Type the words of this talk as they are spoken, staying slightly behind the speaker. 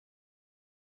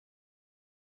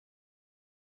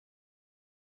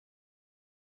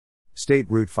State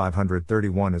Route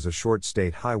 531 is a short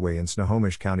state highway in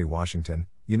Snohomish County, Washington,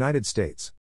 United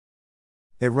States.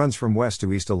 It runs from west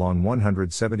to east along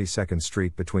 172nd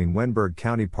Street between Wenberg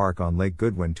County Park on Lake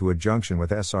Goodwin to a junction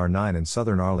with SR 9 in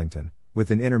southern Arlington,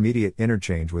 with an intermediate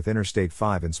interchange with Interstate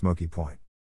 5 in Smokey Point.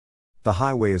 The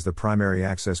highway is the primary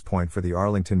access point for the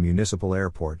Arlington Municipal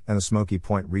Airport and the Smokey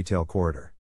Point retail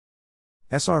corridor.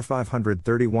 SR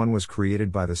 531 was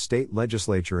created by the state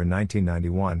legislature in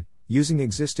 1991, using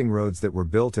existing roads that were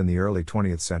built in the early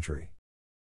 20th century.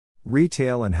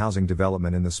 Retail and housing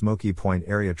development in the Smokey Point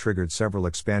area triggered several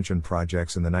expansion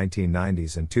projects in the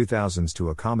 1990s and 2000s to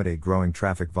accommodate growing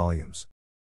traffic volumes.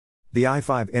 The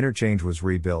I-5 interchange was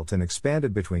rebuilt and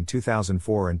expanded between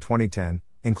 2004 and 2010,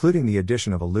 including the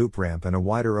addition of a loop ramp and a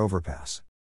wider overpass.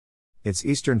 Its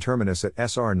eastern terminus at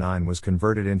SR 9 was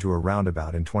converted into a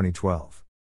roundabout in 2012.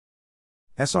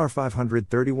 SR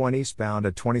 531 eastbound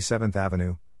at 27th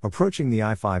Avenue, approaching the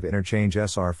I-5 interchange.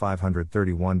 SR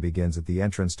 531 begins at the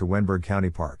entrance to Wenberg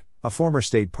County Park, a former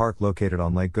state park located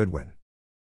on Lake Goodwin.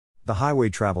 The highway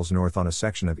travels north on a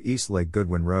section of East Lake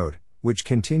Goodwin Road, which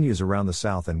continues around the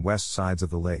south and west sides of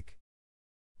the lake.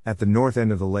 At the north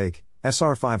end of the lake,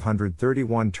 SR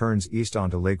 531 turns east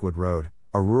onto Lakewood Road,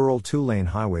 a rural two-lane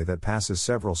highway that passes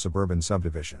several suburban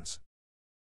subdivisions.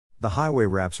 The highway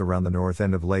wraps around the north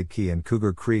end of Lake Key and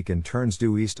Cougar Creek and turns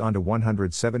due east onto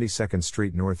 172nd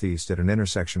Street northeast at an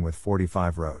intersection with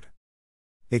 45 Road.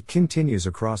 It continues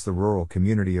across the rural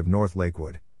community of North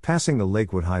Lakewood, passing the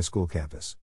Lakewood High School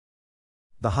campus.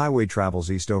 The highway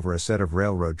travels east over a set of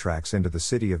railroad tracks into the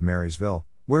city of Marysville,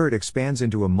 where it expands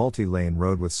into a multi-lane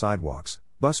road with sidewalks,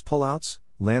 bus pullouts,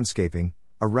 landscaping,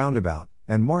 a roundabout,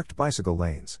 and marked bicycle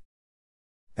lanes.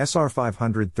 SR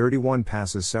 531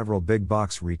 passes several big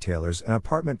box retailers and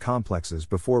apartment complexes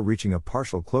before reaching a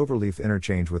partial cloverleaf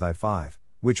interchange with I-5,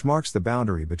 which marks the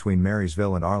boundary between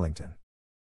Marysville and Arlington.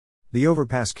 The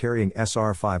overpass carrying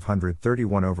SR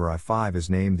 531 over I-5 is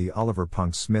named the Oliver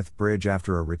Punks Smith Bridge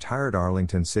after a retired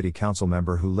Arlington City Council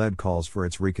member who led calls for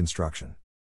its reconstruction.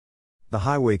 The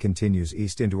highway continues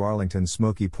east into Arlington's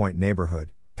Smokey Point neighborhood,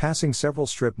 passing several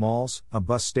strip malls, a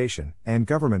bus station, and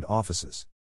government offices.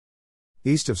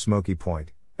 East of Smokey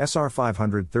Point, SR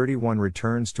 531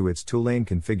 returns to its two-lane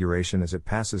configuration as it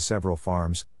passes several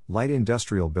farms, light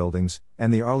industrial buildings,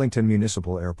 and the Arlington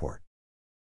Municipal Airport.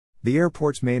 The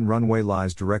airport's main runway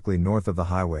lies directly north of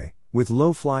the highway, with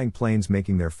low-flying planes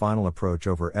making their final approach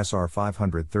over SR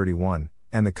 531,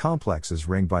 and the complex is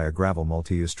ringed by a gravel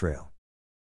multi-use trail.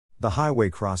 The highway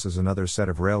crosses another set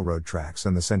of railroad tracks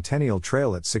and the Centennial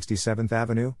Trail at 67th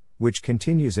Avenue, which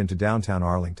continues into downtown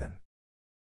Arlington.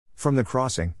 From the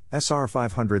crossing, SR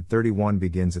 531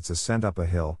 begins its ascent up a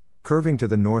hill, curving to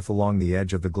the north along the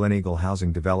edge of the Gleneagle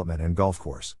housing development and golf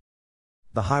course.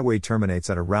 The highway terminates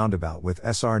at a roundabout with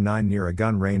SR 9 near a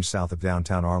gun range south of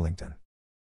downtown Arlington.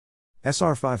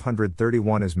 SR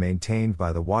 531 is maintained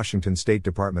by the Washington State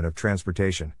Department of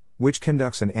Transportation, which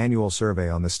conducts an annual survey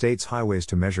on the state's highways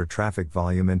to measure traffic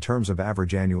volume in terms of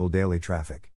average annual daily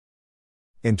traffic.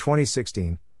 In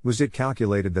 2016, WSDOT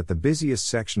calculated that the busiest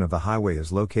section of the highway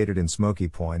is located in Smokey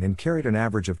Point and carried an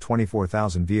average of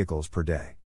 24,000 vehicles per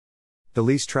day. The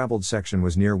least traveled section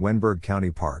was near Wenberg County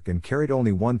Park and carried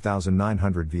only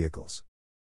 1,900 vehicles.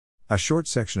 A short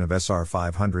section of SR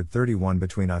 531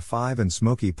 between I-5 and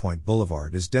Smokey Point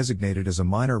Boulevard is designated as a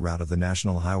minor route of the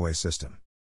National Highway System.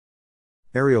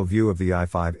 Aerial view of the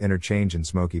I-5 interchange in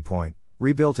Smokey Point,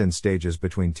 rebuilt in stages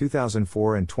between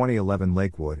 2004 and 2011.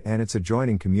 Lakewood and its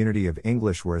adjoining community of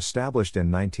English were established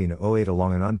in 1908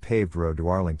 along an unpaved road to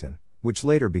Arlington, which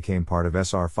later became part of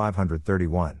SR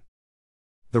 531.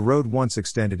 The road once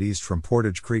extended east from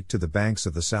Portage Creek to the banks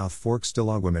of the South Fork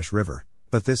Stillaguamish River,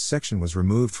 but this section was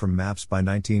removed from maps by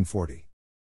 1940.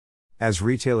 As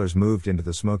retailers moved into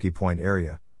the Smokey Point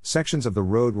area, sections of the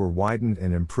road were widened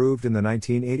and improved in the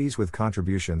 1980s with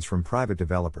contributions from private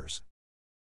developers.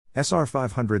 SR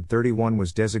 531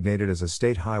 was designated as a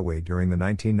state highway during the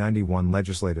 1991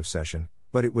 legislative session,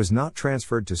 but it was not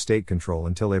transferred to state control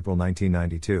until April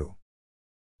 1992.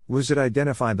 WSDOT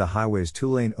identified the highway's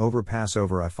two-lane overpass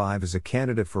over I-5 as a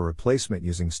candidate for replacement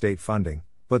using state funding,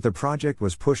 but the project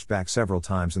was pushed back several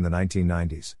times in the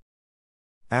 1990s.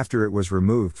 After it was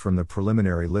removed from the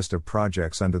preliminary list of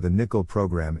projects under the Nickel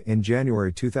program in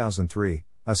January 2003,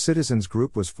 a citizens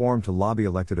group was formed to lobby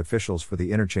elected officials for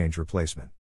the interchange replacement.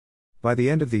 By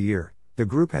the end of the year, the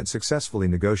group had successfully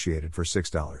negotiated for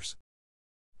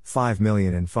 $6.5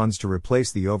 million in funds to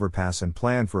replace the overpass and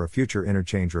plan for a future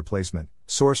interchange replacement,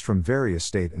 sourced from various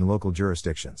state and local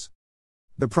jurisdictions.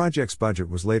 The project's budget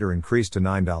was later increased to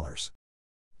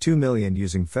 $9.2 million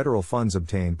using federal funds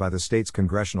obtained by the state's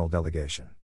congressional delegation.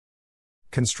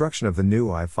 Construction of the new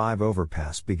I-5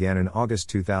 overpass began in August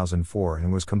 2004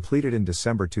 and was completed in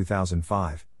December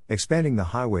 2005, expanding the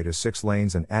highway to 6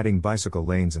 lanes and adding bicycle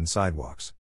lanes and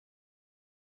sidewalks.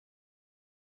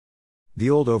 The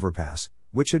old overpass,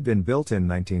 which had been built in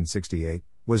 1968,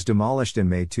 was demolished in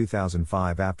May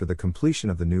 2005 after the completion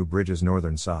of the new bridge's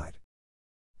northern side.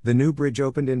 The new bridge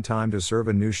opened in time to serve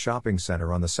a new shopping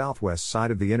center on the southwest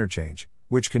side of the interchange,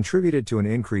 which contributed to an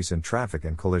increase in traffic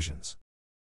and collisions.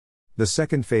 The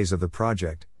second phase of the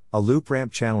project, a loop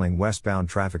ramp channeling westbound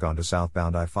traffic onto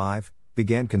southbound I-5,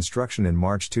 began construction in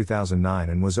March 2009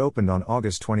 and was opened on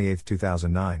August 28,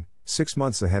 2009, 6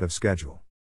 months ahead of schedule.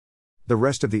 The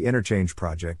rest of the interchange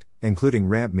project, including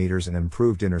ramp meters and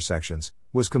improved intersections,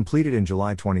 was completed in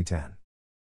July 2010.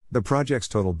 The project's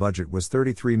total budget was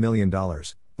 $33 million,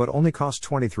 but only cost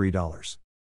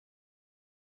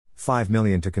 $23.5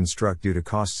 million to construct due to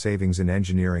cost savings in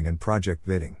engineering and project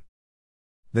bidding.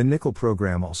 The Nickel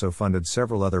program also funded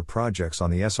several other projects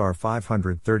on the SR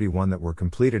 531 that were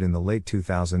completed in the late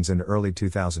 2000s and early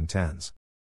 2010s.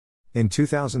 In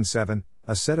 2007,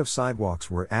 a set of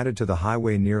sidewalks were added to the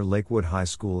highway near Lakewood High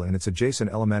School and its adjacent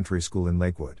elementary school in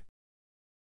Lakewood.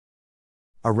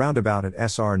 A roundabout at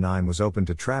SR 9 was opened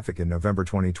to traffic in November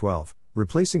 2012,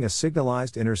 replacing a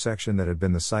signalized intersection that had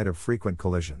been the site of frequent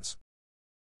collisions.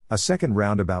 A second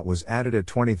roundabout was added at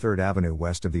 23rd Avenue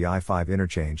west of the I-5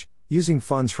 interchange, using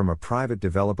funds from a private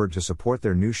developer to support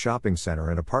their new shopping center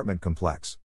and apartment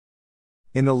complex.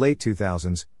 In the late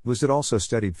 2000s, WSDOT also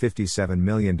studied $57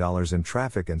 million in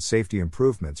traffic and safety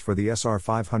improvements for the SR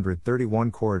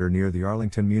 531 corridor near the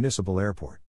Arlington Municipal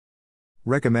Airport,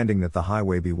 recommending that the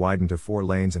highway be widened to 4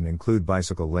 lanes and include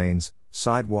bicycle lanes,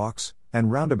 sidewalks,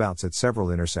 and roundabouts at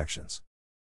several intersections.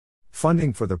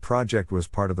 Funding for the project was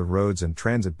part of the Roads and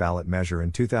Transit ballot measure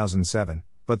in 2007,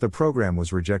 but the program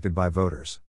was rejected by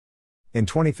voters. In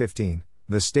 2015,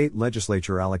 the state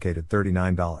legislature allocated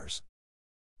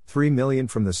 $39.3 million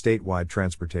from the statewide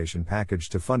transportation package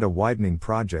to fund a widening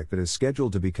project that is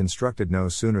scheduled to be constructed no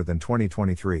sooner than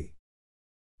 2023.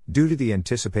 Due to the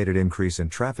anticipated increase in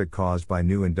traffic caused by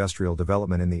new industrial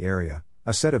development in the area,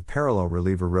 a set of parallel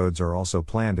reliever roads are also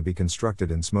planned to be constructed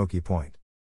in Smokey Point.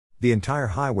 The entire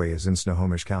highway is in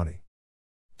Snohomish County.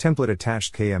 Template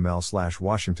attached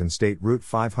KML/Washington State Route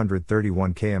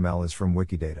 531 KML is from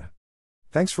Wikidata.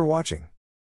 Thanks for watching.